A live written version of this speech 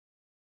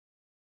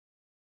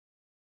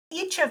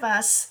Each of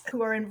us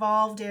who are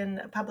involved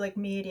in public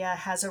media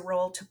has a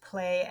role to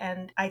play.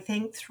 And I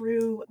think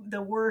through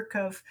the work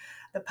of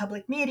the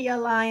Public Media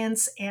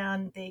Alliance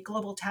and the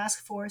Global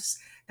Task Force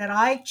that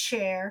I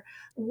chair,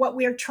 what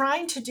we're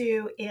trying to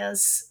do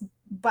is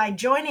by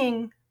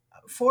joining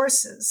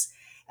forces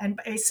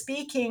and by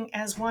speaking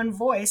as one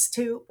voice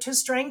to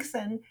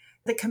strengthen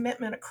the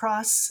commitment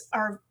across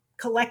our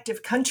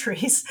collective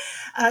countries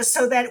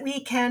so that we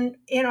can,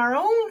 in our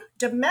own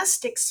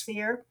domestic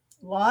sphere,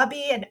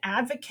 lobby and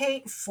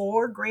advocate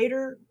for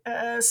greater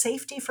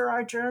safety for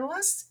our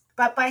journalists.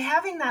 But by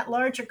having that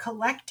larger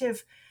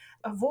collective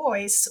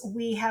voice,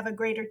 we have a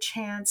greater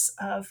chance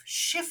of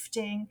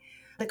shifting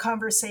the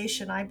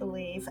conversation, I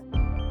believe.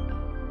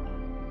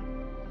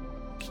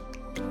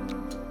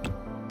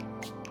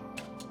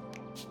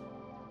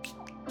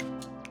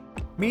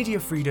 Media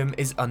freedom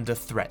is under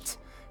threat.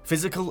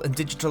 Physical and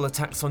digital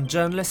attacks on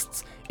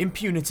journalists,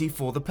 impunity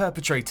for the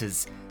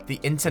perpetrators, the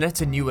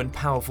internet a new and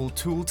powerful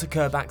tool to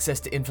curb access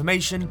to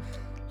information,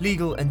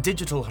 legal and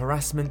digital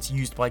harassment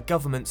used by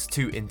governments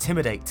to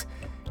intimidate.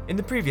 In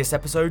the previous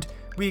episode,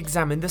 we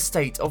examined the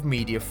state of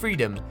media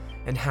freedom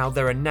and how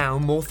there are now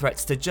more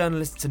threats to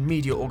journalists and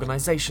media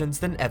organisations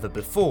than ever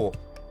before.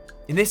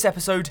 In this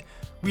episode,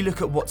 we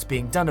look at what's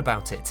being done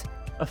about it.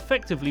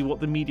 Effectively, what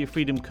the Media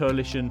Freedom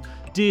Coalition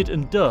did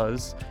and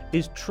does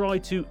is try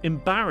to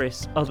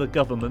embarrass other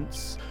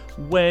governments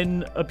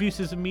when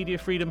abuses of media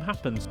freedom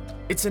happens.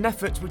 It's an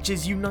effort which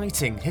is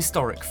uniting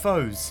historic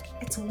foes.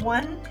 It's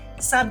one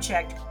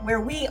subject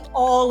where we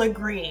all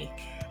agree.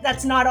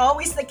 That's not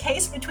always the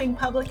case between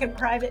public and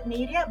private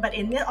media, but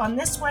on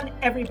this one,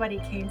 everybody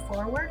came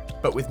forward.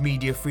 But with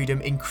media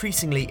freedom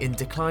increasingly in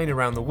decline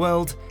around the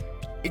world,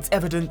 it's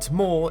evident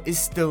more is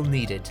still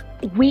needed.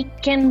 We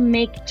can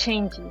make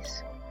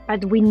changes,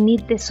 but we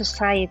need the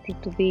society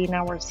to be in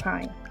our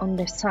side, on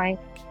the side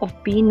of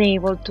being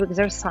able to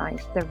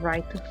exercise the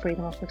right to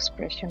freedom of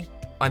expression.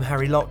 I'm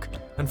Harry Locke,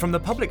 and from the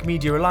Public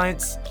Media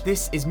Alliance,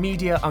 this is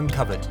Media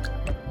Uncovered.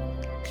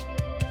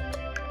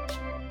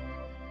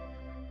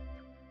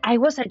 I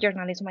was a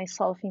journalist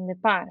myself in the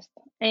past,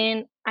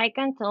 and I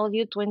can tell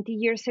you 20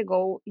 years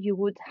ago, you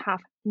would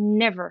have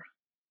never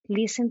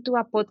listened to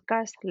a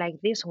podcast like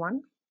this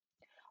one,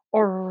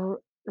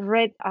 or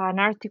read an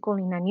article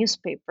in a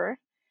newspaper,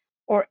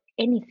 or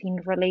anything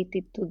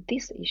related to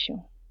this issue.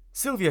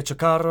 Silvia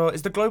Chocarro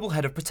is the Global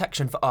Head of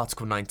Protection for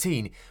Article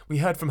 19. We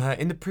heard from her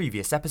in the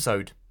previous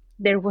episode.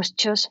 There was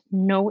just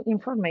no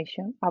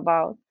information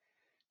about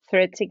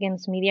threats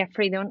against media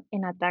freedom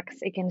and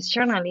attacks against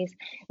journalists.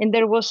 And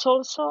there was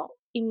also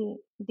in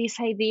this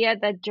idea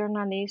that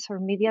journalists or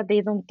media,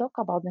 they don't talk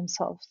about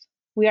themselves.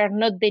 We are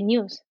not the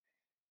news.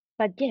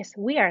 But yes,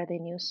 we are the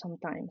news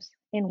sometimes,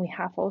 and we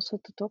have also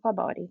to talk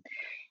about it.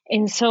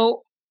 And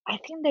so I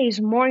think there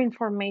is more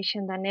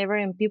information than ever,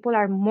 and people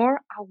are more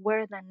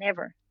aware than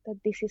ever that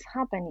this is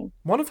happening.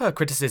 One of her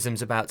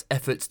criticisms about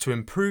efforts to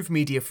improve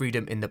media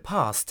freedom in the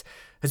past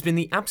has been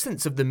the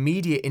absence of the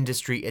media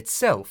industry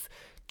itself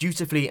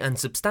dutifully and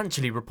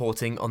substantially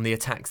reporting on the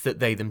attacks that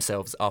they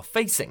themselves are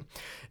facing.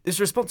 This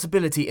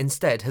responsibility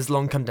instead has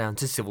long come down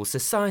to civil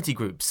society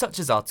groups such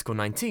as Article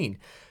 19,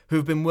 who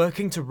have been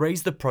working to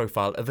raise the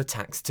profile of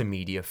attacks to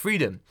media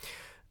freedom.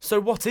 So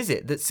what is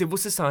it that civil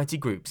society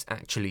groups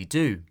actually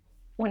do?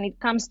 When it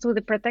comes to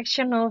the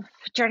protection of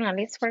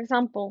journalists, for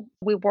example,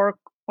 we work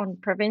on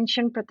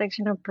prevention,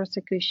 protection, and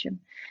prosecution.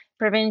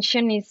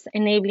 Prevention is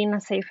enabling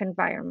a safe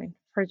environment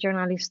for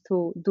journalists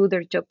to do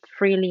their job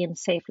freely and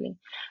safely.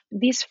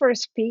 This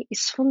first P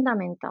is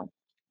fundamental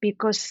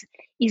because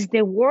it's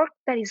the work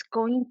that is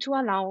going to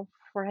allow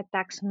for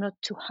attacks not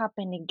to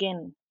happen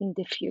again in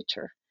the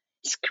future.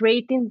 It's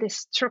creating the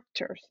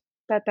structures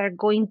that are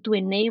going to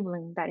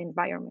enable that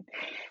environment.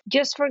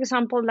 Just for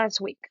example,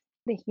 last week,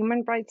 the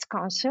Human Rights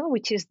Council,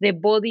 which is the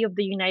body of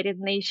the United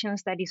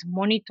Nations that is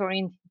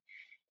monitoring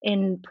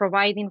and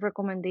providing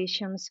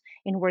recommendations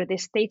and where the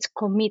states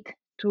commit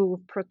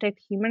to protect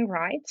human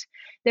rights,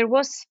 there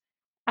was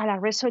a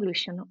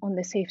resolution on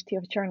the safety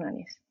of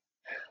journalists.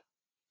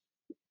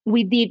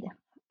 We did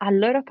a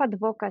lot of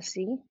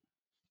advocacy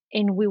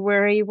and we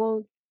were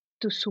able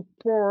to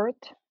support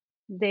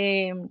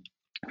the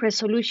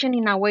resolution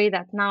in a way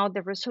that now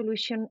the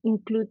resolution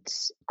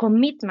includes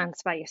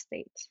commitments by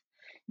states.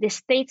 The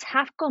states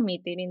have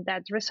committed in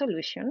that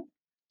resolution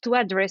to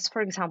address,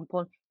 for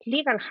example,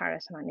 legal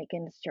harassment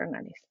against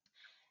journalists.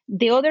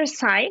 The other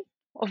side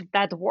of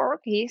that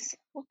work is,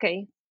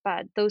 okay,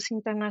 but those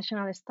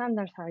international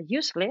standards are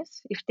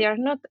useless if they are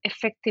not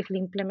effectively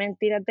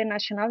implemented at the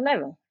national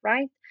level,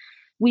 right?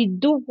 We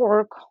do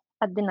work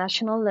at the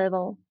national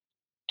level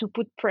to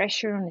put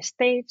pressure on the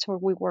states, or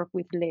we work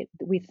with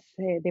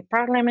the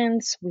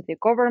parliaments, with the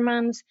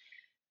governments,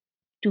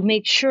 to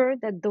make sure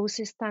that those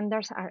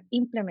standards are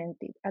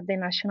implemented at the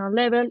national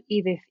level,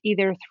 either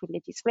through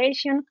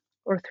legislation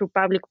or through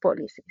public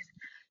policies.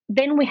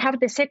 Then we have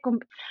the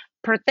second,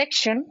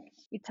 protection.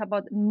 It's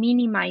about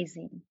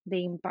minimizing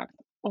the impact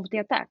of the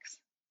attacks.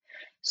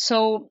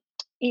 So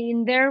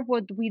In there,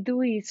 what we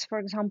do is, for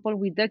example,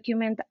 we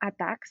document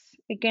attacks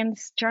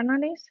against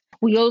journalists.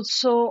 We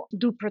also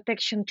do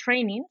protection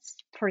trainings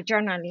for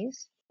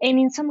journalists. And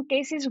in some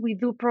cases, we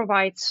do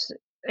provide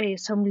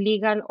some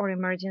legal or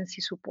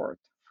emergency support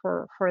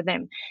for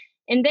them.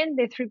 And then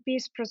the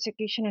 3Ps,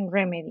 prosecution and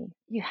remedy.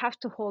 You have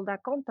to hold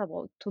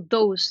accountable to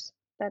those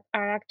that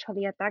are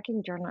actually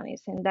attacking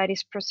journalists, and that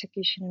is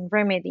prosecution and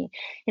remedy.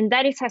 And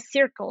that is a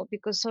circle,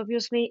 because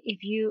obviously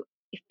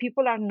if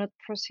people are not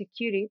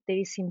prosecuted, there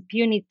is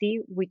impunity,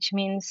 which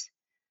means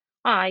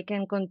I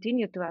can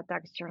continue to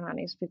attack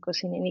journalists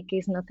because in any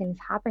case, nothing is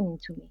happening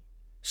to me.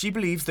 She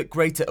believes that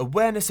greater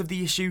awareness of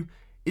the issue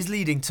is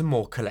leading to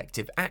more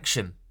collective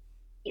action.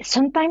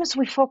 Sometimes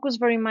we focus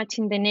very much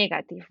in the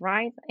negative,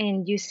 right?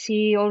 And you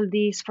see all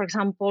these, for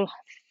example,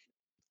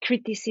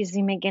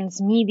 criticism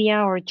against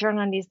media or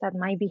journalists that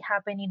might be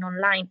happening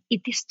online.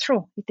 It is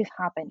true, it is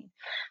happening.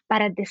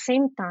 But at the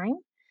same time,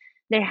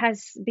 there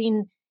has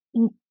been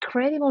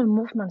incredible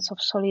movements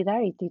of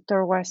solidarity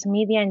towards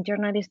media and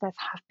journalists that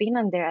have been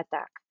under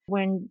attack.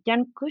 When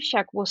Jan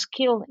Kuciak was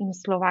killed in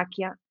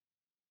Slovakia,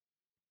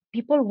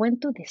 people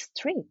went to the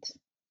streets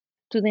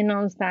to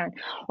denounce that.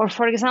 Or,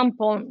 for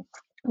example,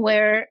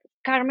 where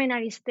Carmen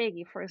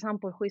Aristegui, for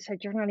example, who is a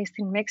journalist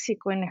in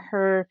Mexico, and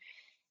her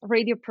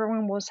radio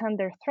program was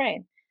under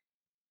threat,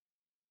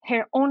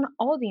 her own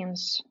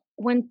audience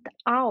went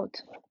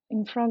out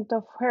in front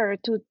of her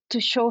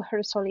to show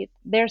her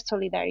their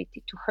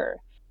solidarity to her.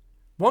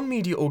 One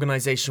media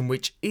organisation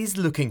which is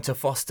looking to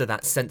foster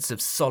that sense of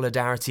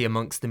solidarity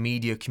amongst the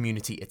media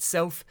community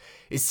itself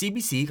is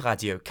CBC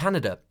Radio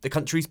Canada, the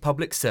country's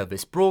public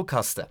service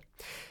broadcaster.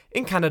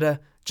 In Canada,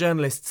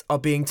 journalists are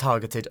being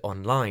targeted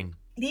online.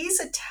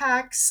 These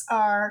attacks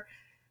are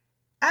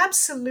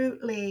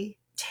absolutely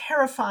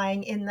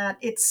terrifying in that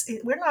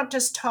we're not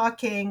just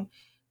talking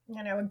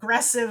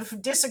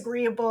aggressive,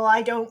 disagreeable,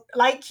 I don't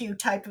like you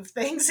type of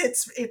things.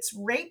 It's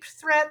rape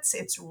threats,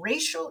 it's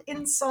racial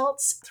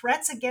insults,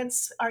 threats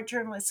against our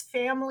journalists'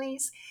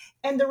 families.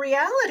 And the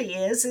reality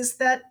is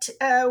that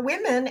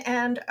women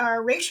and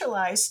our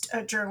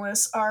racialized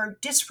journalists are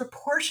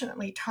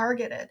disproportionately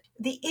targeted.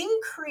 The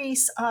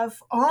increase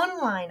of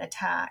online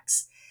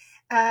attacks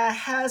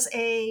has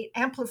a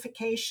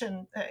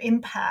amplification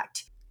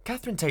impact.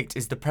 Catherine Tate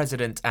is the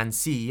president and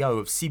CEO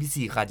of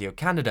CBC Radio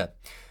Canada.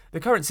 The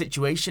current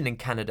situation in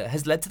Canada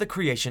has led to the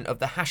creation of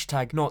the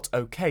hashtag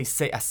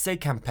 #NotOkCAC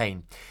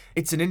campaign.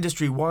 It's an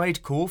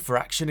industry-wide call for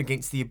action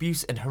against the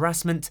abuse and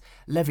harassment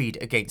levied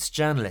against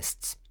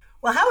journalists.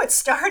 Well, how it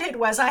started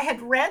was I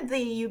had read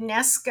the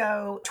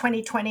UNESCO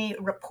 2020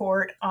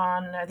 report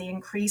on the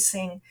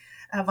increasing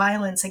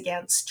violence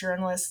against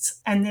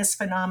journalists and this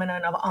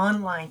phenomenon of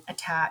online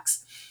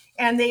attacks.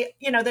 And the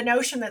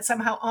notion that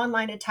somehow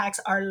online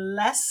attacks are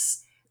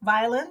less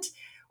violent,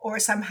 or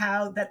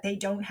somehow that they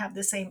don't have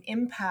the same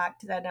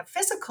impact than a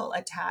physical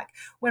attack,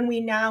 when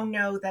we now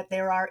know that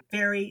there are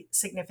very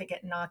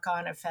significant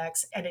knock-on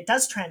effects, and it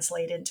does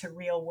translate into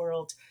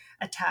real-world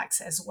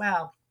attacks as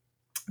well.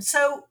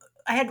 So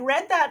I had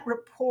read that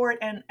report,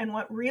 and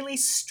what really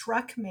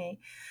struck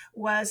me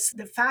was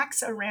the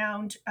facts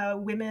around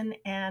women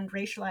and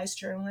racialized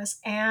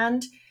journalists,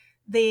 and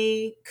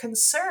the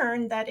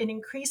concern that an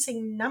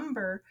increasing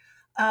number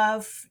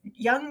of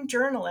young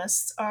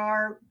journalists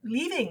are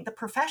leaving the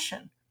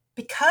profession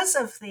because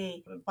of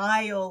the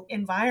vile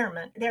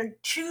environment. They're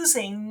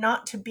choosing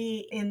not to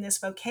be in this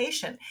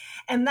vocation.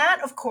 And that,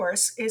 of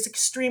course, is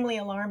extremely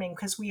alarming,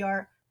 because we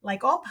are,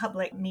 like all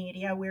public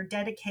media, we're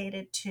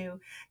dedicated to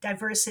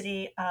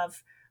diversity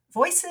of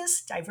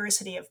voices,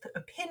 diversity of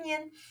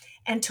opinion,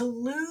 and to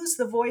lose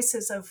the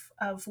voices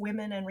of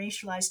women and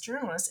racialized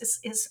journalists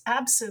is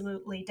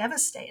absolutely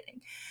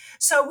devastating.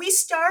 So we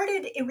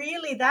started,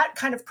 really, that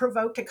kind of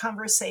provoked a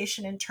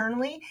conversation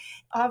internally.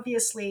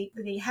 Obviously,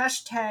 the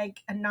hashtag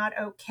not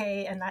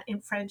okay, and that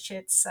in French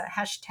it's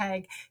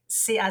hashtag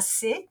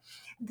CAC.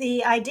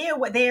 The idea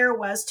there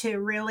was to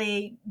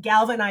really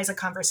galvanize a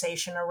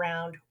conversation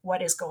around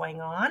what is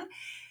going on,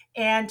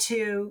 and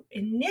to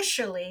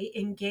initially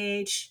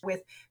engage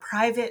with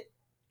private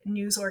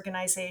news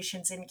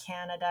organizations in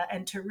Canada,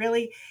 and to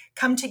really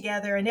come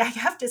together. And I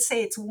have to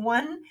say, it's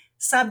one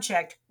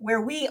subject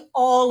where we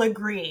all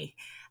agree.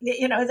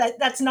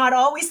 That's not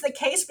always the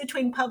case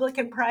between public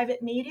and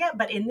private media,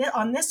 but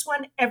on this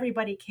one,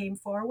 everybody came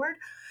forward.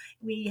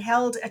 We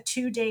held a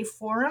 2-day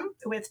forum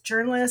with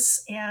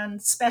journalists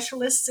and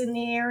specialists in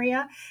the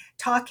area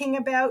talking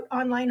about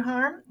online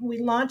harm. We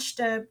launched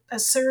a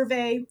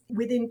survey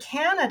within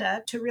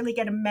Canada to really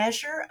get a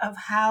measure of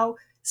how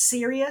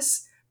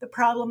serious the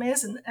problem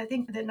is. And I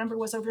think the number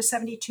was over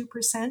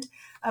 72%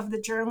 of the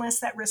journalists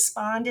that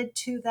responded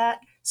to that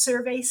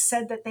survey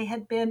said that they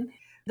had been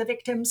the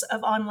victims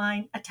of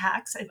online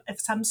attacks of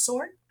some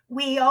sort.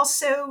 We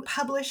also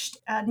published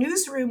a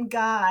newsroom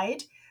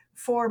guide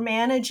for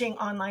managing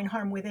online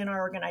harm within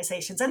our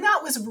organizations. And that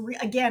was,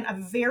 again, a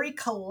very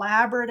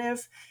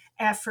collaborative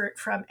effort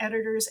from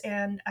editors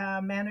and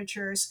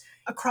managers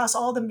across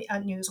all the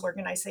news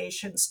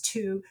organizations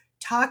to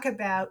talk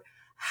about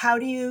how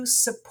do you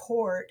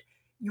support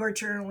your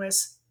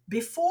journalists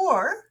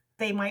before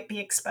they might be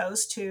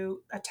exposed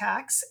to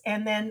attacks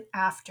and then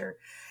after.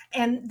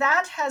 And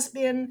that has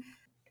been,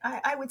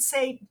 I would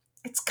say,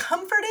 it's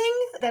comforting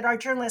that our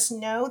journalists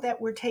know that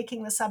we're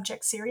taking the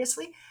subject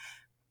seriously.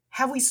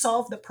 Have we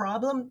solved the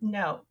problem?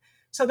 No.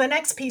 So the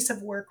next piece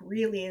of work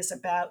really is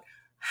about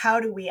how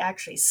do we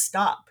actually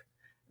stop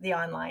the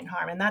online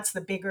harm? And that's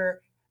the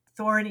bigger,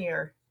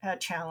 thornier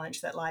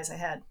challenge that lies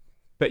ahead.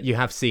 But you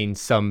have seen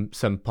some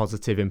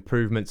positive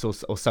improvements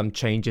or some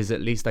changes,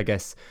 at least, I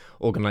guess,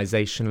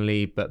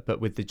 organizationally, but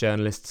with the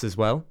journalists as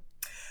well?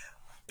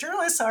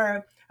 Journalists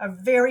are a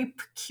very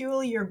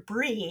peculiar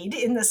breed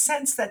in the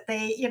sense that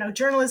they,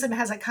 journalism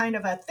has a kind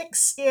of a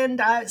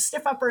thick-skinned,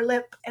 stiff upper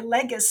lip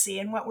legacy.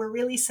 And what we're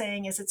really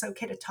saying is it's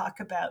okay to talk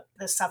about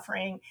the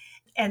suffering.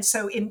 And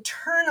so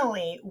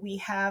internally, we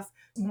have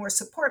more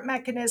support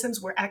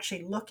mechanisms. We're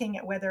actually looking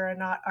at whether or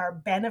not our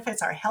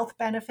benefits, our health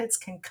benefits,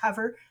 can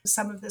cover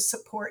some of the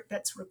support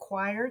that's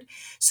required.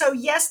 So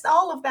yes,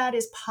 all of that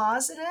is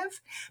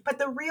positive, but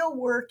the real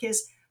work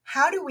is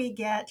how do we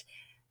get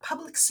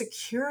public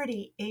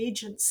security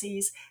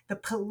agencies, the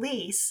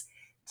police,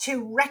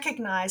 to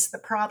recognize the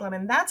problem?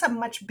 And that's a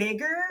much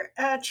bigger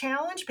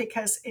challenge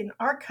because in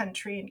our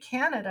country, in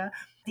Canada,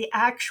 the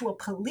actual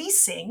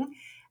policing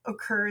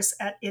occurs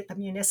at the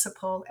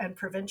municipal and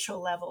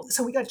provincial level.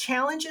 So we got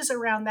challenges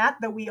around that,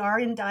 though we are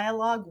in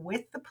dialogue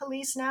with the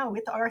police now,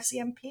 with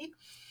RCMP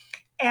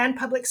and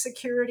public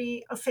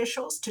security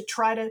officials to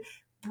try to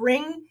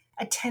bring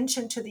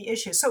attention to the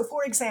issue. So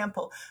for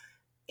example,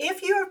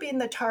 if you have been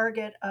the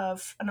target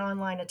of an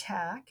online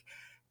attack,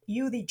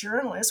 you, the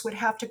journalist, would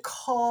have to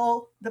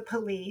call the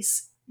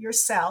police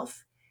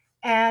yourself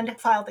and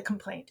file the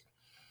complaint.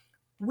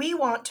 We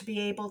want to be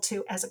able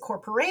to, as a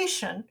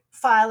corporation,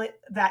 file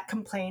that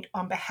complaint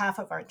on behalf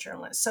of our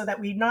journalists so that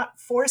we're not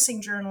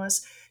forcing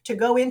journalists to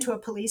go into a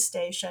police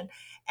station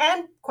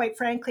and, quite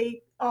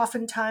frankly,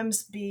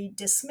 oftentimes be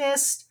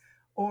dismissed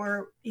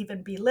or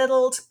even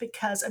belittled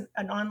because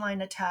an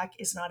online attack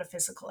is not a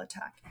physical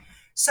attack.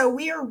 So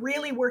we are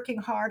really working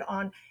hard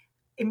on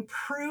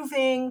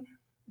improving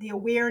the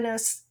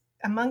awareness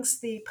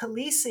amongst the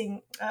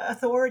policing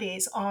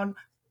authorities on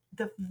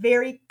the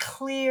very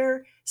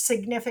clear,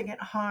 significant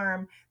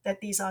harm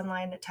that these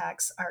online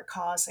attacks are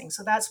causing.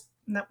 So that's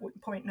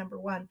point number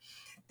one.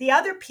 The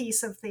other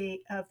piece of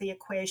the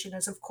equation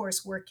is, of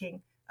course,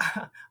 working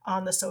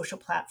on the social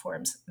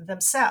platforms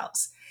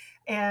themselves.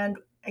 And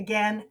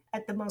again,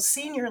 at the most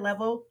senior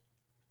level,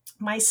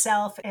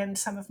 myself and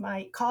some of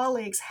my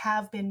colleagues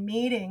have been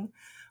meeting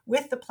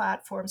with the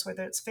platforms,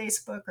 whether it's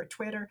Facebook or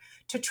Twitter,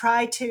 to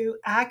try to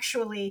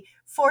actually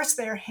force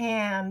their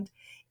hand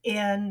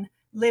in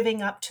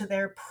living up to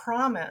their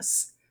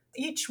promise.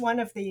 Each one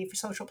of the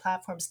social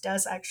platforms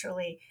does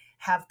actually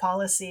have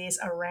policies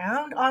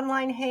around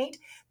online hate.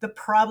 The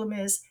problem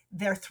is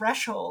their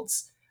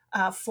thresholds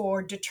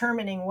for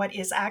determining what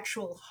is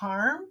actual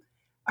harm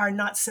are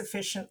not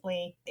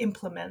sufficiently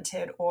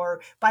implemented,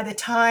 or by the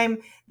time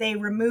they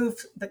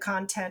remove the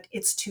content,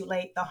 it's too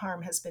late, the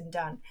harm has been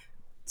done.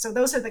 So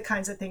those are the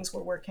kinds of things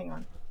we're working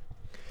on.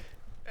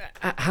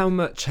 How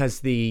much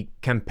has the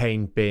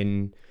campaign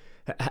been,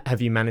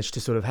 have you managed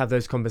to sort of have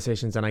those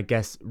conversations and I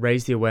guess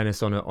raise the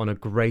awareness on a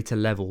greater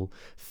level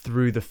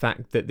through the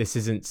fact that this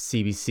isn't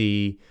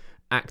CBC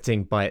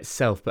acting by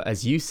itself, but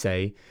as you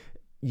say,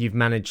 you've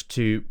managed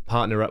to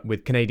partner up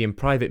with Canadian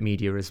private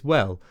media as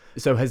well.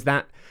 So has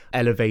that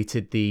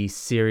elevated the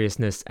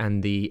seriousness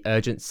and the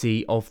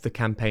urgency of the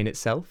campaign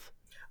itself?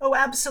 Oh,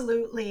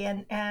 absolutely.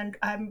 And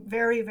I'm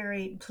very,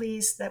 very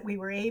pleased that we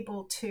were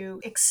able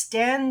to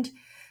extend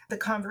the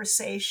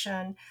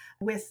conversation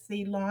with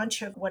the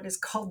launch of what is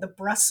called the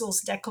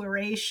Brussels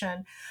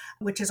Declaration,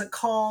 which is a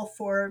call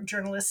for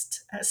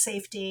journalist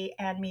safety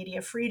and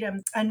media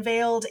freedom,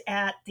 unveiled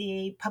at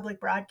the Public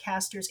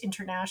Broadcasters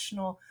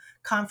International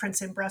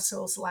Conference in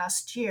Brussels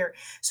last year.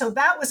 So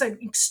that was an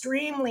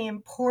extremely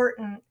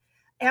important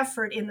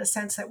effort in the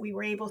sense that we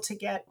were able to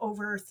get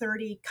over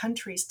 30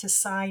 countries to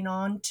sign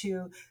on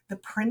to the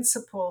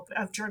principle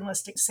of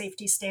journalistic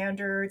safety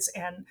standards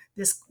and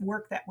this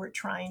work that we're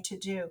trying to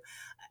do.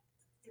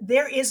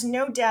 There is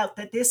no doubt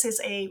that this is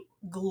a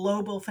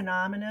global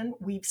phenomenon.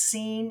 We've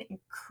seen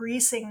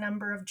increasing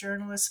number of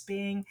journalists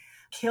being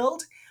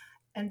killed,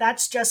 and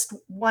that's just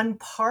one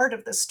part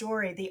of the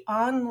story. The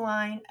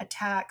online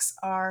attacks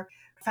are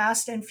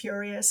fast and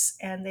furious,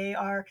 and they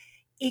are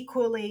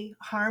equally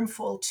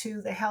harmful to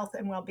the health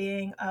and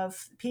well-being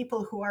of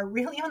people who are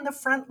really on the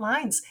front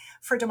lines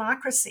for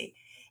democracy.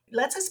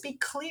 Let us be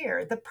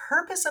clear. The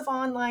purpose of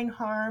online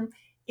harm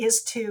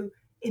is to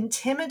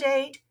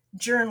intimidate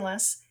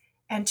journalists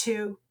and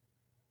to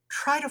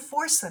try to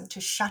force them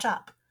to shut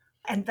up.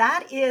 And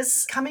that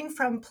is coming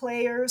from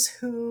players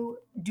who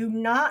do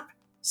not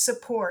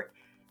support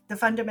the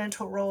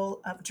fundamental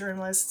role of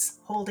journalists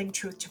holding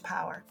truth to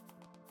power.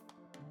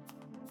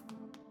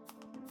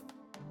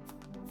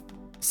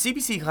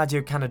 CBC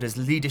Radio Canada's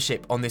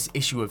leadership on this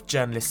issue of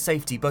journalist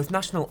safety, both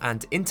national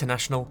and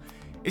international,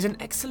 is an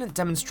excellent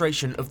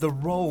demonstration of the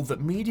role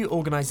that media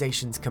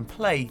organisations can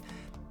play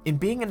in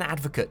being an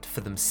advocate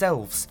for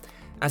themselves.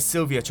 As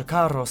Silvia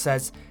Chocarro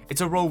says,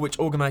 it's a role which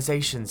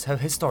organisations have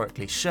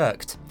historically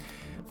shirked.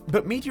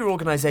 But media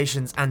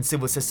organisations and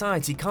civil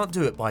society can't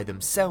do it by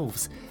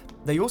themselves.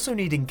 They also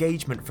need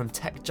engagement from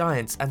tech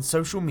giants and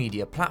social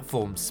media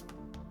platforms.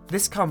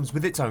 This comes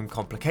with its own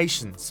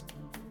complications.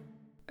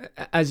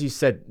 As you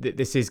said,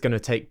 this is going to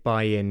take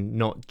buy-in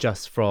not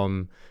just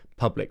from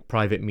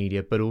public-private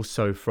media, but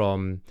also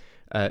from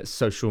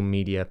social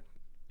media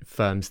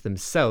firms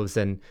themselves.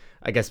 And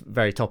I guess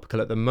very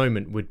topical at the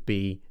moment would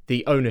be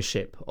the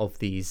ownership of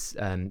these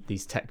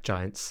tech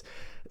giants.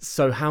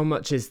 So how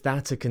much is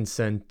that a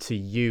concern to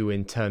you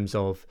in terms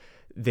of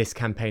this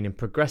campaign and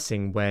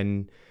progressing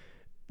when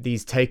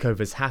these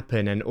takeovers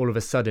happen and all of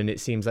a sudden it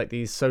seems like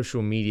these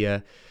social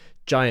media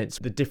giants,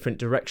 the different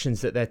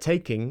directions that they're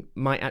taking,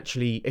 might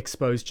actually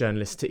expose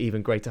journalists to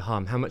even greater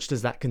harm? How much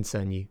does that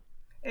concern you?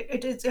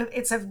 It's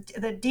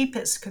the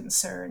deepest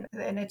concern,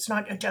 and it's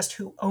not just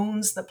who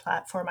owns the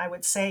platform. I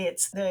would say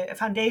it's the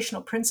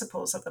foundational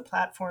principles of the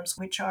platforms,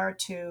 which are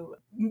to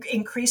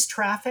increase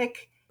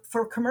traffic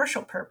for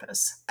commercial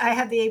purpose. I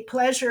had the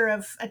pleasure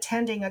of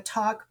attending a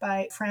talk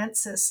by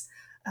Frances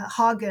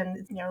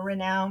Haugen,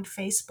 renowned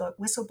Facebook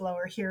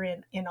whistleblower here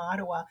in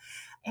Ottawa.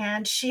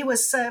 And she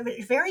was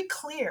very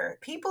clear.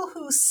 People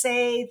who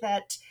say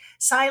that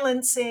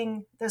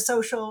silencing the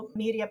social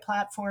media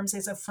platforms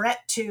is a threat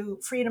to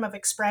freedom of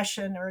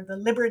expression or the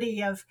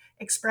liberty of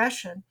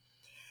expression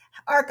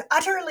are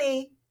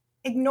utterly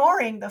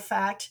ignoring the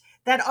fact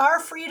that our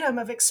freedom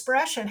of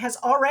expression has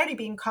already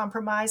been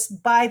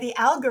compromised by the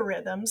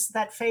algorithms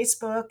that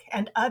Facebook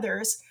and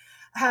others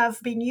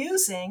have been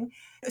using.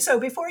 So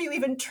before you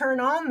even turn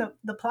on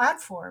the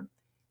platform,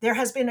 there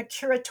has been a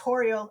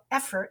curatorial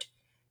effort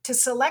to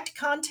select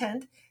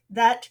content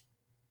that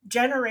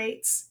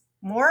generates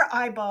more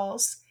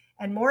eyeballs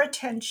and more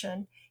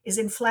attention, is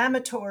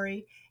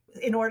inflammatory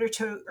in order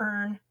to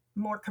earn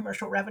more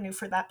commercial revenue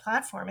for that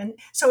platform. And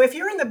so if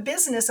you're in the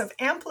business of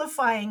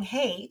amplifying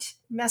hate,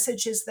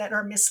 messages that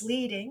are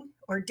misleading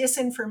or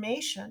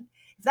disinformation,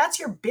 if that's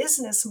your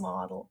business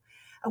model,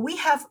 we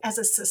have as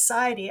a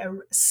society a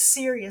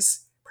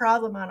serious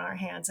problem on our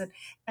hands. And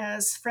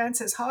as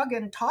Frances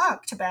Haugen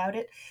talked about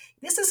it,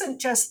 this isn't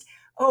just,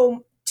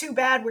 too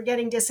bad we're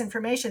getting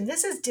disinformation.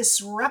 This is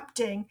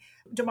disrupting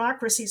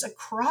democracies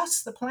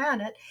across the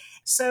planet.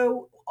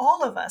 So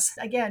all of us,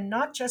 again,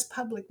 not just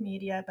public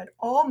media, but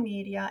all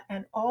media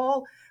and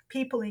all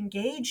people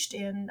engaged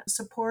in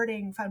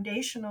supporting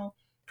foundational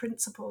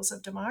principles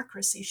of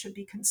democracy should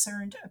be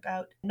concerned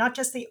about not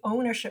just the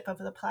ownership of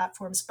the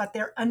platforms, but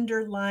their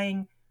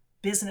underlying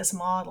business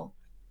model.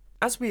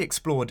 As we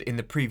explored in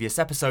the previous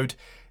episode,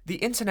 the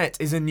internet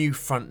is a new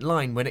front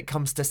line when it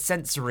comes to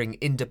censoring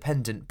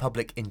independent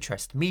public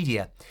interest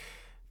media.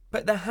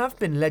 But there have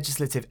been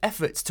legislative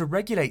efforts to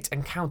regulate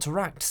and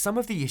counteract some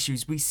of the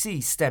issues we see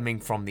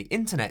stemming from the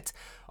internet.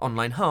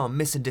 Online harm,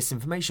 mis and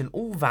disinformation,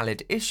 all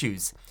valid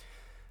issues.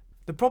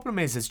 The problem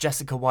is, as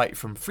Jessica White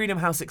from Freedom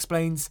House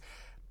explains,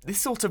 this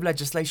sort of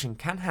legislation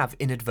can have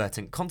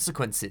inadvertent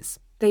consequences.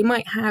 They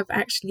might have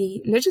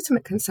actually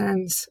legitimate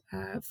concerns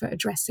for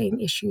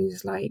addressing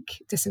issues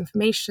like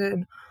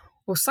disinformation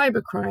or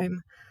cybercrime,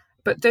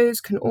 but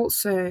those can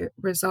also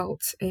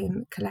result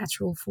in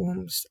collateral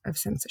forms of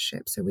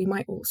censorship. So we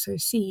might also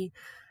see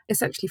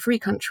essentially free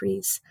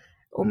countries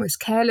almost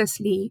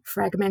carelessly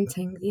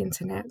fragmenting the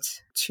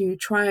internet to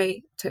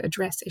try to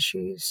address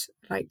issues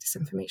like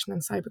disinformation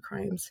and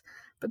cybercrimes,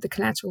 but the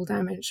collateral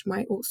damage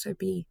might also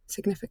be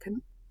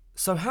significant.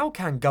 So how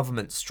can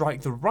governments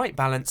strike the right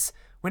balance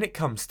when it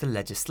comes to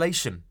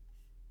legislation?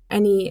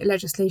 Any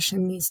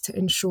legislation needs to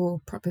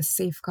ensure proper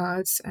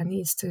safeguards and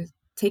needs to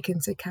take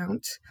into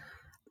account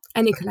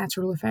any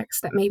collateral effects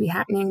that may be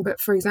happening.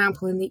 But for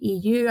example, in the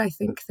EU, I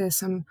think there's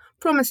some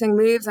promising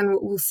moves, and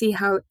we'll see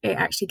how it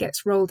actually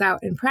gets rolled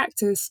out in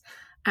practice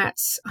at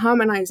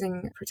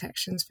harmonizing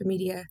protections for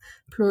media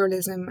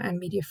pluralism and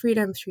media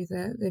freedom through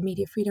the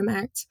Media Freedom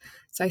Act.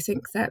 So I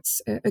think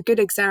that's a good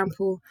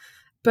example.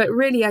 But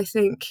really, I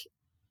think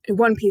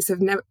one piece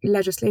of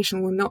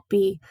legislation will not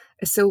be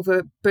a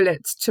silver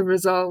bullet to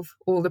resolve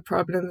all the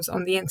problems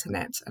on the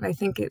internet. And I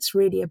think it's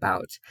really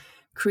about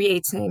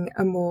creating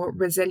a more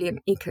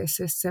resilient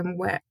ecosystem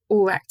where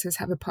all actors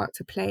have a part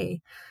to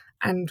play.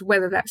 And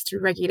whether that's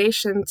through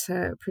regulation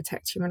to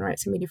protect human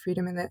rights and media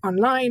freedom in the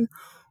online,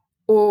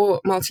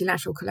 or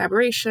multilateral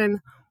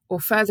collaboration, or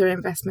further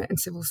investment in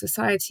civil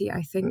society,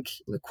 I think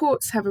the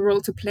courts have a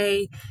role to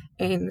play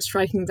in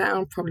striking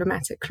down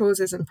problematic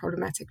clauses and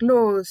problematic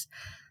laws.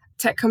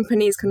 Tech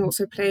companies can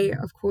also play,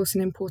 of course,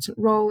 an important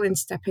role in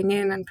stepping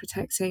in and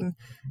protecting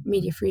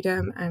media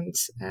freedom and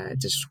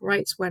digital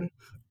rights when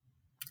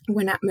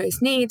at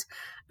most need.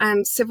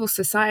 And civil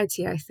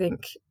society, I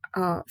think,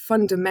 are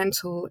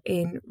fundamental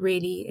in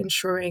really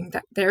ensuring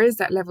that there is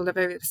that level of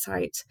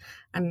oversight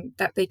and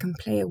that they can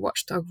play a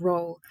watchdog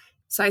role.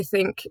 So I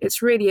think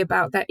it's really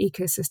about that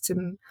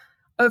ecosystem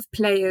of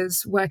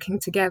players working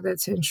together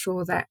to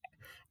ensure that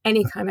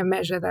any kind of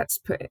measure that's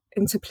put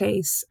into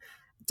place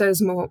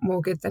does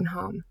more good than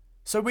harm.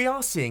 So we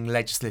are seeing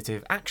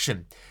legislative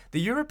action.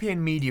 The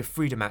European Media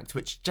Freedom Act,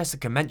 which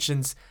Jessica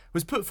mentions,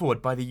 was put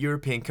forward by the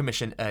European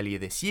Commission earlier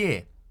this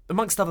year.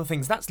 Amongst other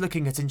things, that's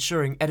looking at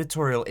ensuring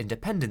editorial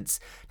independence,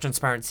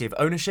 transparency of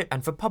ownership,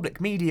 and for public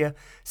media,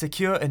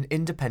 secure and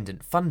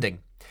independent funding.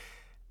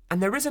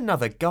 And there is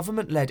another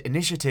government-led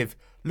initiative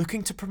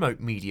looking to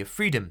promote media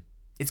freedom.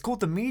 It's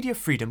called the Media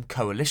Freedom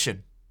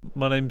Coalition.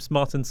 My name's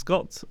Martin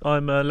Scott.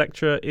 I'm a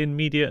lecturer in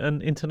media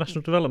and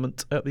international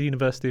development at the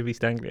University of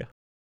East Anglia.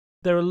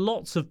 There are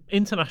lots of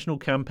international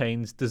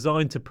campaigns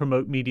designed to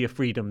promote media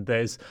freedom.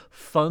 There's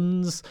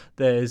funds,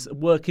 there's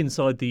work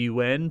inside the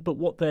UN, but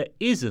what there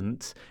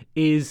isn't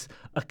is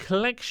a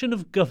collection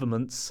of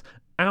governments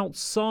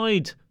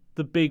outside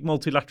the big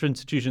multilateral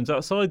institutions,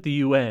 outside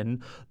the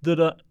UN, that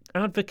are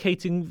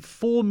advocating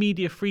for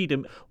media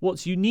freedom.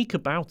 What's unique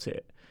about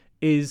it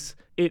is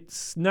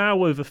it's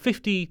now over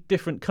 50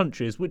 different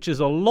countries, which is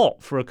a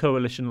lot for a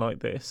coalition like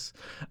this.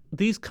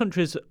 These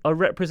countries are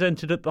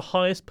represented at the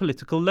highest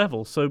political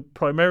level, so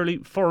primarily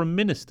foreign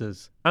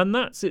ministers. And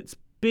that's its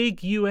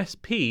big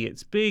USP,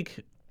 its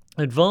big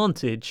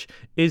advantage,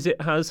 is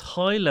it has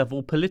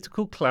high-level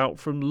political clout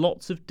from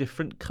lots of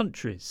different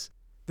countries.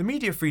 The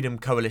Media Freedom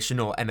Coalition,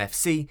 or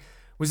MFC,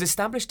 was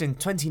established in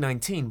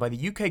 2019 by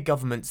the UK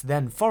government's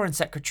then Foreign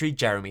Secretary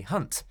Jeremy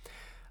Hunt.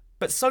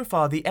 But so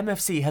far, the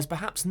MFC has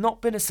perhaps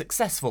not been as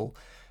successful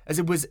as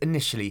it was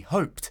initially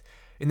hoped.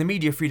 In the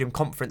Media Freedom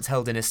Conference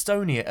held in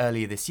Estonia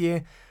earlier this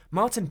year,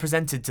 Martin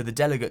presented to the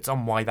delegates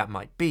on why that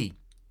might be.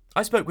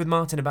 I spoke with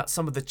Martin about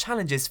some of the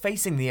challenges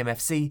facing the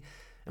MFC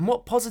and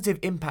what positive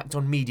impact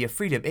on media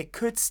freedom it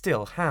could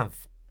still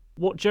have.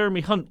 What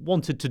Jeremy Hunt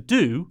wanted to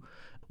do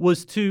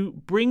was to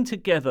bring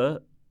together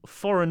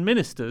foreign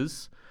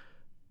ministers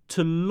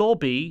to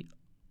lobby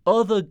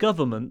other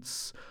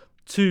governments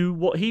to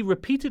what he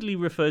repeatedly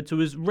referred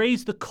to as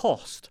raise the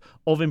cost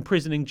of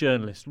imprisoning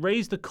journalists,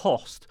 raise the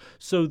cost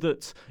so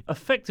that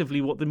effectively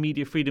what the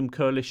Media Freedom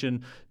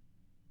Coalition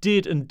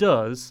did and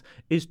does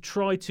is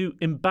try to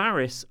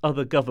embarrass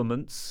other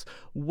governments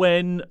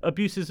when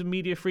abuses of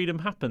media freedom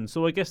happen.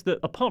 So I guess that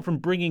apart from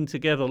bringing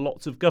together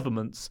lots of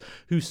governments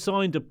who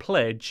signed a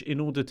pledge in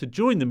order to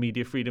join the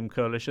Media Freedom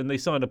Coalition, they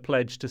signed a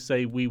pledge to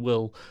say we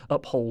will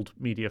uphold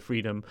media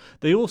freedom.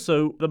 They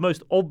also, the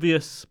most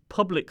obvious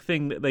public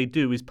thing that they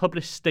do is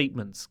publish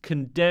statements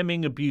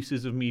condemning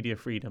abuses of media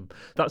freedom.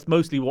 That's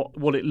mostly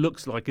what it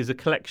looks like, is a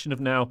collection of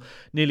now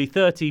nearly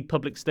 30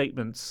 public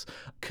statements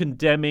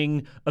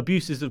condemning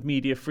abuses of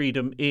media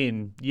freedom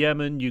in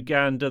Yemen,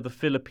 Uganda, the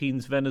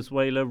Philippines,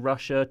 Venezuela,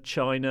 Russia,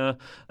 China,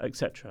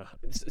 etc.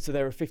 So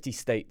there are 50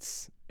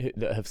 states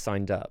that have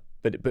signed up,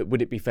 but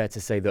would it be fair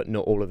to say that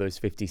not all of those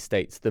 50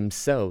 states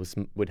themselves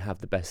would have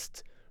the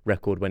best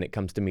record when it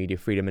comes to media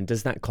freedom, and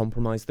does that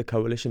compromise the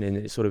coalition in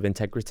its sort of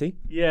integrity?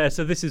 Yeah,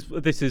 so this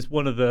is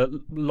one of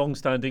the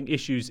long-standing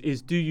issues,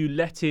 is do you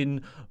let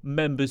in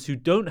members who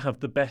don't have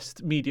the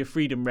best media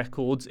freedom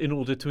records in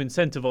order to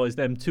incentivize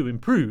them to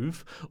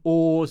improve,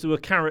 or is there a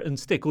carrot and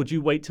stick, or do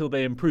you wait till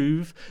they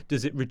improve?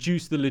 Does it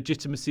reduce the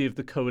legitimacy of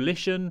the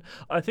coalition?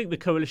 I think the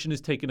coalition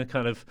has taken a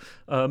kind of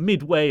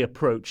midway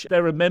approach.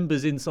 There are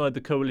members inside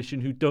the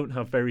coalition who don't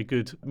have very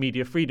good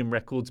media freedom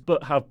records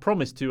but have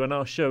promised to and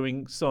are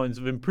showing signs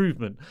of improvement.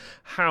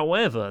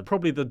 However,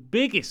 probably the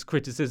biggest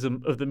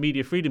criticism of the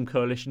Media Freedom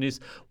Coalition is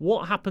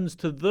what happens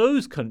to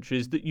those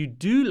countries that you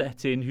do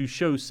let in who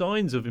show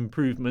signs of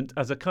improvement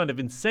as a kind of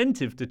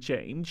incentive to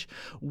change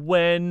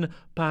when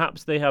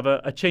perhaps they have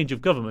a change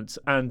of government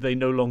and they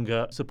no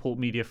longer support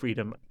media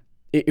freedom.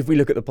 If we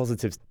look at the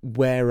positives,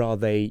 where are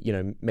they,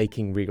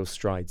 making real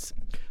strides?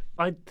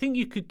 I think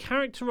you could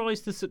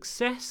characterise the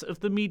success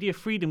of the Media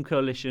Freedom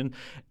Coalition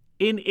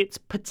in its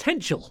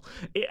potential.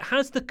 It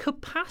has the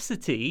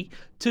capacity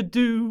to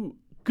do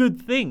good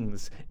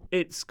things.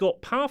 It's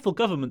got powerful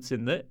governments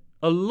in it,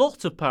 a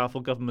lot of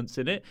powerful governments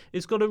in it.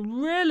 It's got a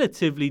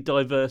relatively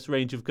diverse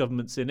range of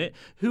governments in it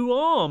who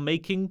are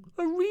making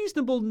a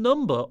reasonable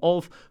number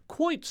of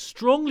quite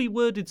strongly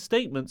worded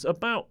statements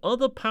about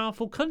other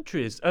powerful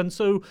countries. And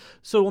so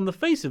on the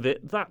face of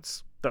it,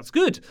 that's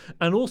good.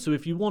 And also,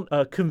 if you want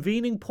a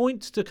convening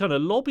point to kind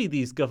of lobby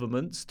these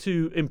governments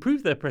to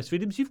improve their press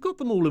freedoms, you've got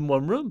them all in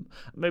one room.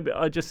 Maybe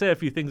I just say a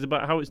few things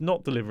about how it's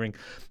not delivering.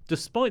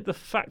 Despite the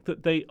fact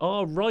that they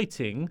are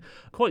writing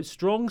quite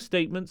strong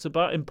statements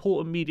about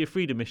important media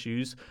freedom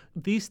issues,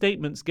 these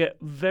statements get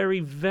very,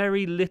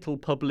 very little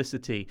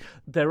publicity.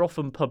 They're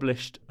often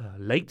published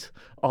late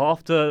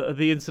after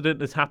the incident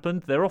has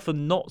happened. They're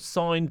often not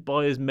signed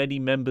by as many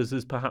members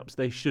as perhaps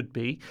they should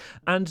be.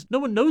 And no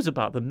one knows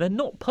about them. They're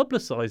not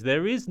publicised.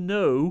 There is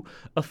no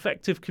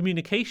effective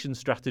communication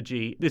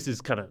strategy. This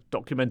is kind of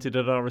documented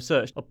in our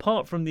research.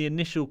 Apart from the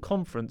initial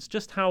conference,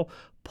 just how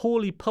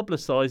poorly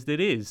publicised it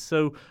is.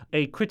 So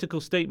a critical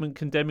statement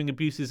condemning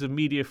abuses of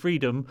media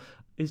freedom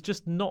is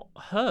just not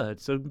heard.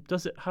 So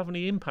does it have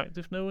any impact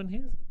if no one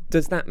hears it?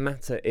 Does that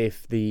matter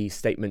if the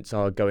statements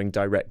are going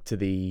direct to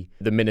the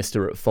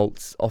Minister at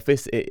Fault's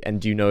office? And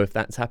do you know if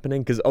that's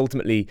happening? Because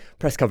ultimately,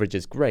 press coverage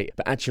is great,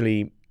 but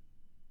actually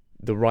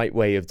the right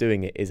way of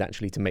doing it is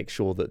actually to make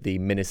sure that the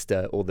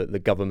minister or that the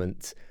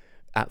government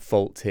at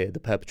fault here, the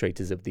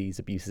perpetrators of these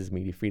abuses of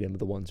media freedom, are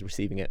the ones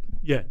receiving it.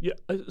 Yeah,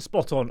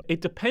 spot on.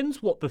 It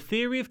depends what the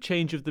theory of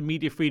change of the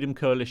Media Freedom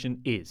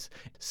Coalition is.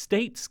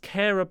 States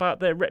care about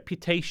their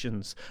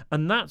reputations,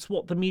 and that's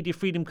what the Media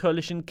Freedom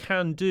Coalition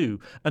can do.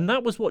 And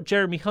that was what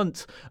Jeremy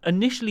Hunt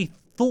initially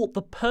thought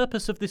the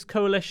purpose of this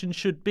coalition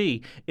should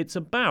be. It's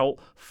about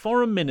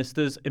foreign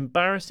ministers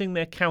embarrassing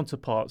their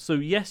counterparts. So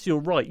yes, you're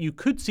right, you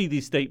could see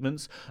these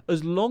statements,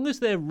 as long as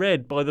they're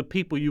read by the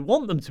people you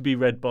want them to be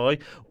read by,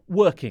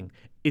 working.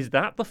 Is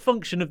that the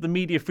function of the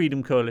Media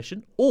Freedom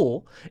Coalition?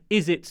 Or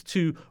is it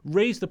to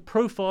raise the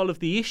profile of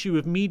the issue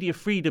of media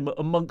freedom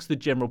amongst the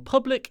general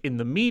public, in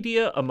the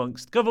media,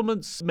 amongst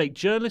governments, make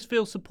journalists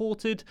feel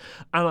supported?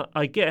 And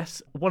I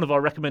guess one of our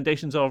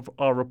recommendations of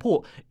our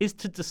report is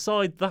to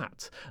decide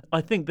that.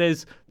 I think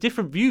there's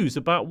different views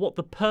about what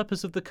the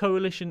purpose of the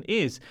coalition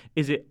is.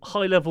 Is it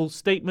high-level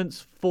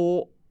statements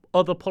for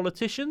other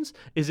politicians?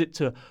 Is it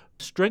to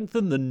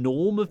strengthen the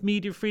norm of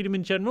media freedom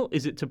in general?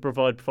 Is it to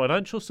provide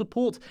financial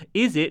support?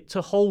 Is it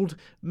to hold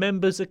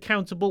members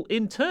accountable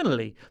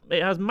internally?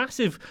 It has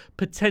massive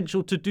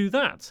potential to do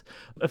that.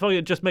 If I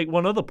could just make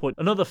one other point,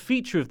 another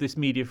feature of this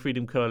Media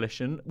Freedom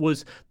Coalition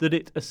was that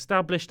it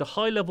established a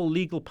high-level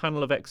legal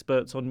panel of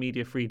experts on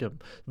media freedom.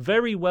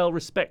 Very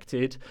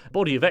well-respected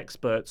body of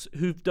experts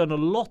who've done a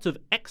lot of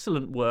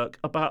excellent work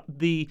about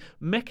the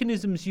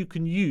mechanisms you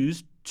can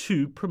use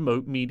to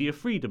promote media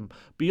freedom.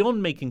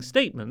 Beyond making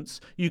statements,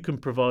 you can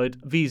provide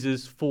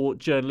visas for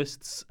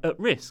journalists at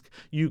risk.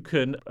 You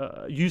can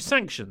use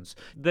sanctions.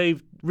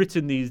 They've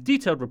written these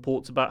detailed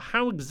reports about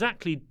how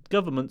exactly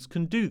governments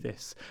can do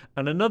this.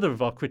 And another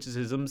of our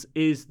criticisms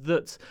is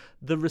that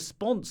the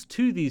response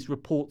to these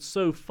reports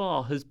so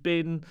far has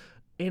been,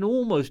 in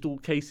almost all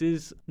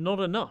cases, not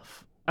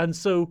enough. And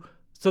so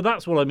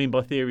that's what I mean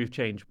by theory of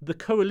change. The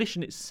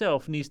coalition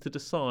itself needs to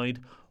decide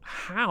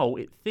how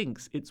it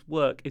thinks its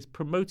work is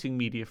promoting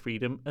media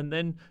freedom and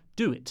then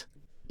do it.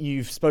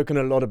 You've spoken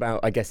a lot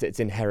about, I guess,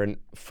 its inherent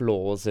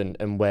flaws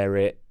and where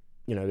it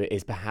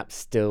is perhaps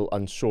still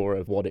unsure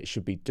of what it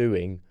should be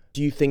doing.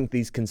 Do you think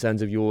these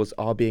concerns of yours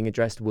are being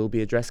addressed, will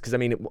be addressed? Because,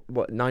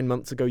 9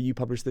 months ago you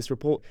published this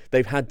report.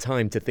 They've had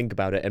time to think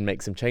about it and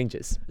make some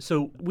changes.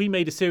 So we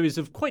made a series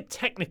of quite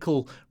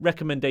technical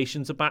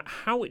recommendations about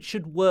how it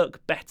should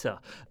work better.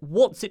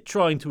 What's it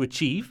trying to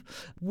achieve?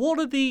 What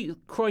are the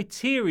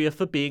criteria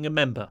for being a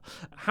member?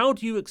 How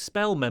do you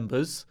expel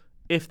members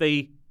if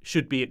they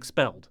should be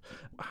expelled?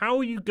 How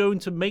are you going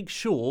to make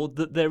sure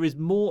that there is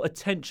more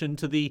attention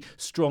to the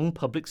strong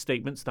public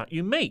statements that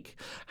you make?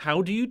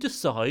 How do you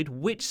decide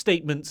which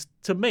statements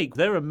to make?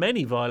 There are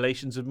many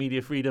violations of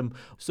media freedom,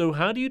 so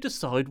how do you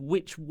decide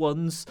which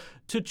ones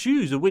to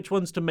choose, or which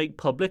ones to make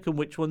public and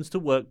which ones to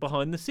work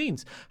behind the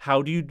scenes?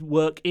 How do you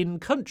work in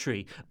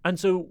country? And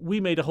so we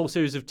made a whole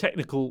series of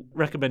technical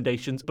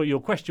recommendations, but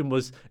your question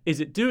was, is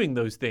it doing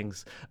those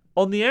things?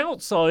 On the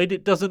outside,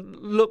 it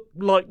doesn't look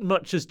like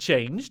much has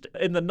changed.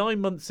 In the 9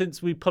 months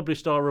since we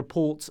published our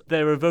report,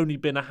 there have only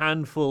been a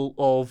handful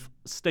of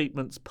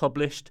statements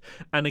published.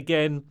 And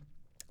again,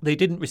 they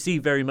didn't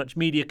receive very much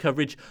media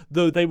coverage,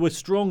 though they were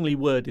strongly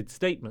worded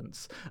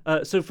statements.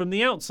 So from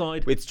the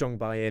outside... With strong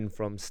buy-in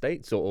from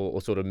states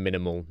or sort of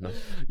minimal? No?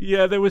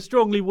 Yeah, they were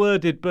strongly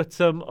worded,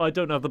 but I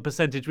don't have the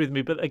percentage with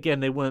me. But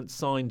again, they weren't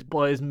signed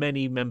by as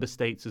many member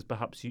states as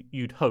perhaps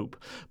you'd hope.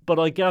 But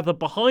I gather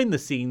behind the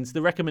scenes,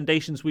 the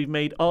recommendations we've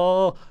made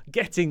are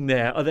getting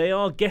there. They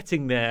are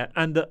getting there.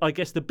 And I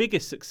guess the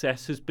biggest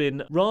success has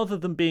been, rather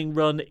than being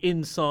run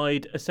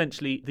inside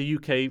essentially the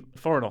UK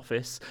Foreign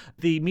Office,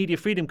 the Media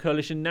Freedom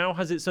Coalition now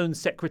has its own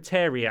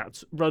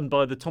secretariat run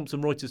by the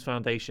Thomson Reuters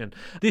Foundation.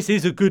 This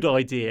is a good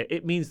idea.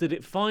 It means that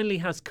it finally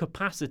has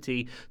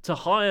capacity to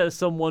hire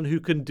someone who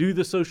can do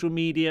the social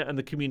media and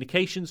the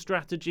communication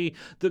strategy,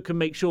 that can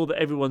make sure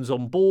that everyone's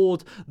on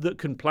board, that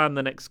can plan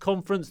the next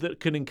conference, that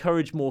can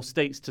encourage more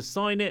states to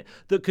sign it,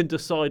 that can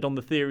decide on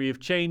the theory of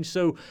change.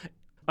 So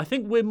I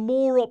think we're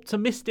more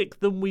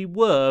optimistic than we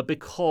were,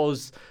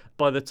 because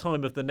by the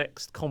time of the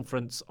next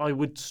conference, I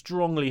would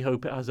strongly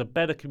hope it has a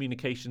better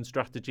communication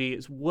strategy.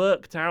 It's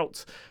worked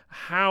out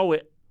how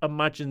it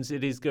imagines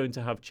it is going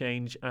to have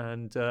change,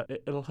 and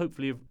it'll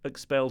hopefully have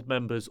expelled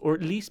members, or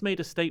at least made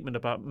a statement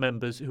about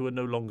members who are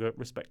no longer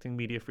respecting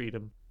media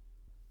freedom.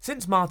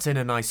 Since Martin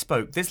and I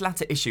spoke, this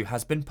latter issue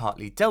has been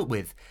partly dealt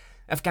with.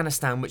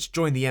 Afghanistan, which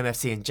joined the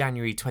MFC in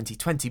January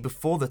 2020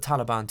 before the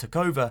Taliban took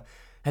over,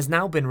 has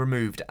now been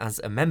removed as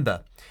a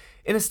member.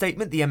 In a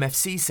statement, the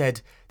MFC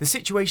said, "The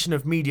situation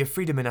of media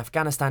freedom in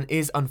Afghanistan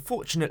is,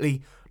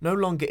 unfortunately, no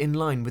longer in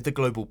line with the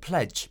global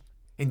pledge.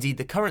 Indeed,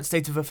 the current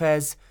state of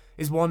affairs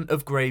is one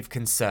of grave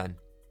concern."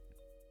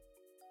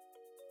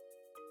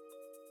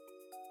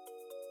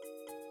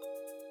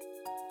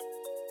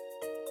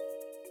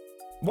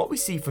 What we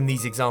see from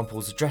these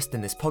examples addressed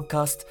in this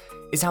podcast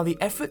is how the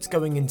efforts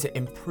going into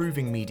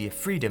improving media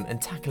freedom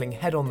and tackling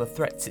head-on the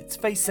threats it's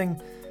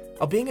facing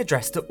are being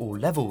addressed at all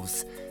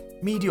levels.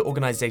 Media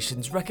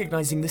organisations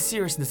recognising the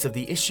seriousness of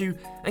the issue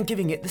and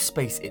giving it the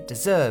space it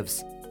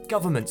deserves.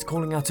 governments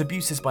calling out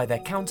abuses by their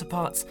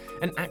counterparts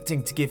and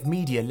acting to give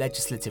media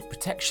legislative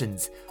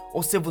protections,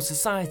 or civil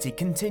society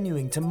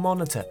continuing to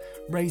monitor,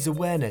 raise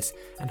awareness,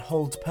 and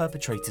hold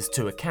perpetrators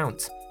to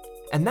account.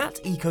 And that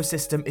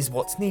ecosystem is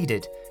what's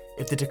needed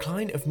if the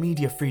decline of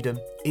media freedom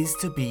is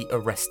to be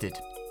arrested.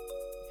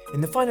 In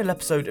the final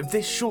episode of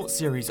this short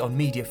series on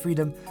media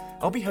freedom,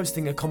 I'll be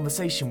hosting a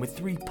conversation with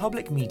 3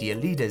 public media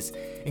leaders,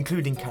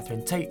 including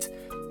Catherine Tate,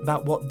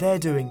 about what they're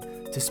doing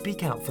to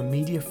speak out for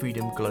media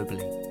freedom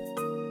globally.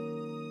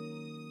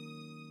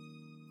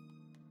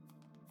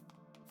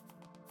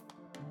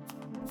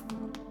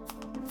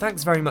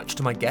 Thanks very much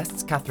to my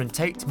guests, Catherine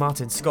Tate,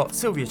 Martin Scott,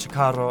 Sylvia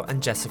Ciccarro,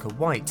 and Jessica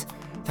White.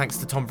 Thanks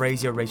to Tom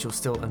Brazier, Rachel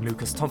Still, and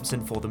Lucas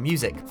Thompson for the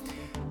music.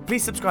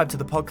 Please subscribe to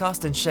the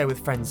podcast and share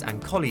with friends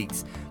and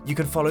colleagues. You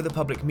can follow the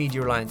Public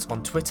Media Alliance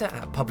on Twitter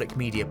at Public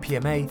Media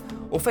PMA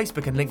or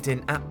Facebook and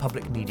LinkedIn at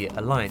Public Media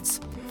Alliance.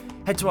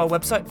 Head to our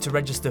website to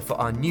register for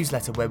our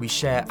newsletter where we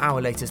share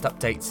our latest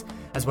updates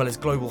as well as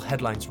global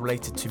headlines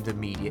related to the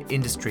media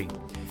industry.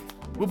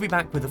 We'll be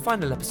back with the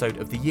final episode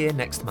of the year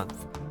next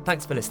month.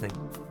 Thanks for listening.